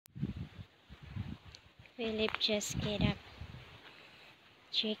Philip just get up,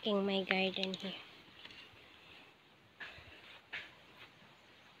 checking my garden here.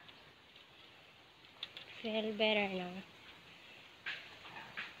 Feel better now.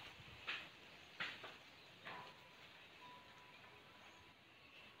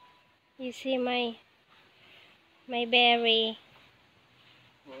 You see my berry.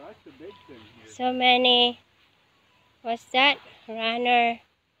 Well, that's the big thing here. So many. What's that? Runner.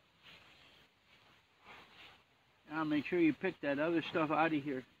 Now make sure you pick that other stuff out of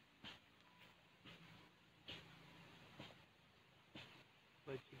here.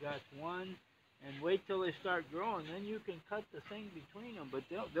 But you got one, and wait till they start growing, then you can cut the thing between them. But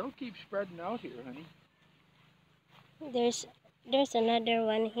they'll keep spreading out here, honey. There's another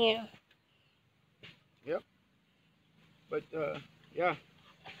one here. Yep. But yeah,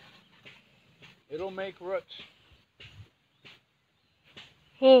 it'll make roots.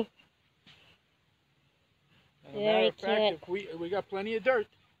 Hmm. As a matter of fact, Cute. if we got plenty of dirt.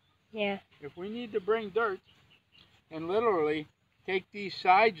 Yeah. If we need to bring dirt and literally take these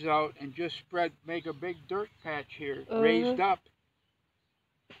sides out and just make a big dirt patch here, raised up.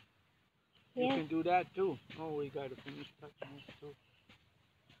 You can do that too. Oh, we got to finish touching this too.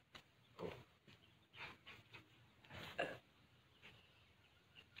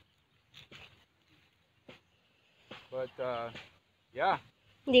 But yeah.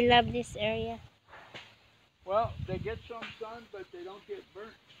 They love this area. Well, they get some sun, but they don't get burnt.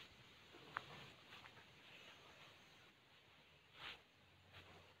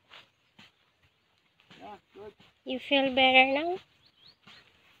 Yeah, good. You feel better now?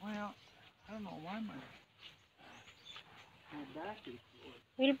 Well, I don't know why my back is sore.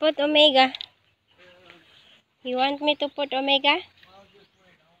 We'll put Omega. You want me to put Omega? I'll just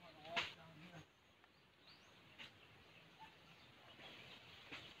wait. I want to walk down here.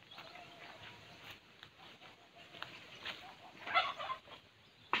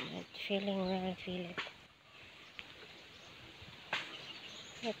 Not feeling well, Philip.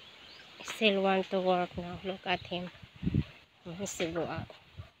 But still want to work now. Look at him. He wants to go out.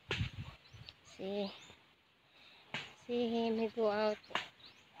 See him, he go out.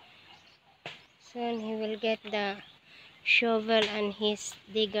 Soon he will get the shovel and his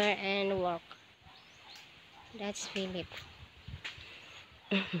digger and walk. That's Philip.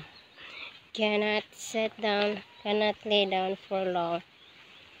 Cannot sit down, cannot lay down for long.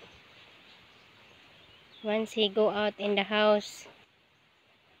 Once he go out in the house,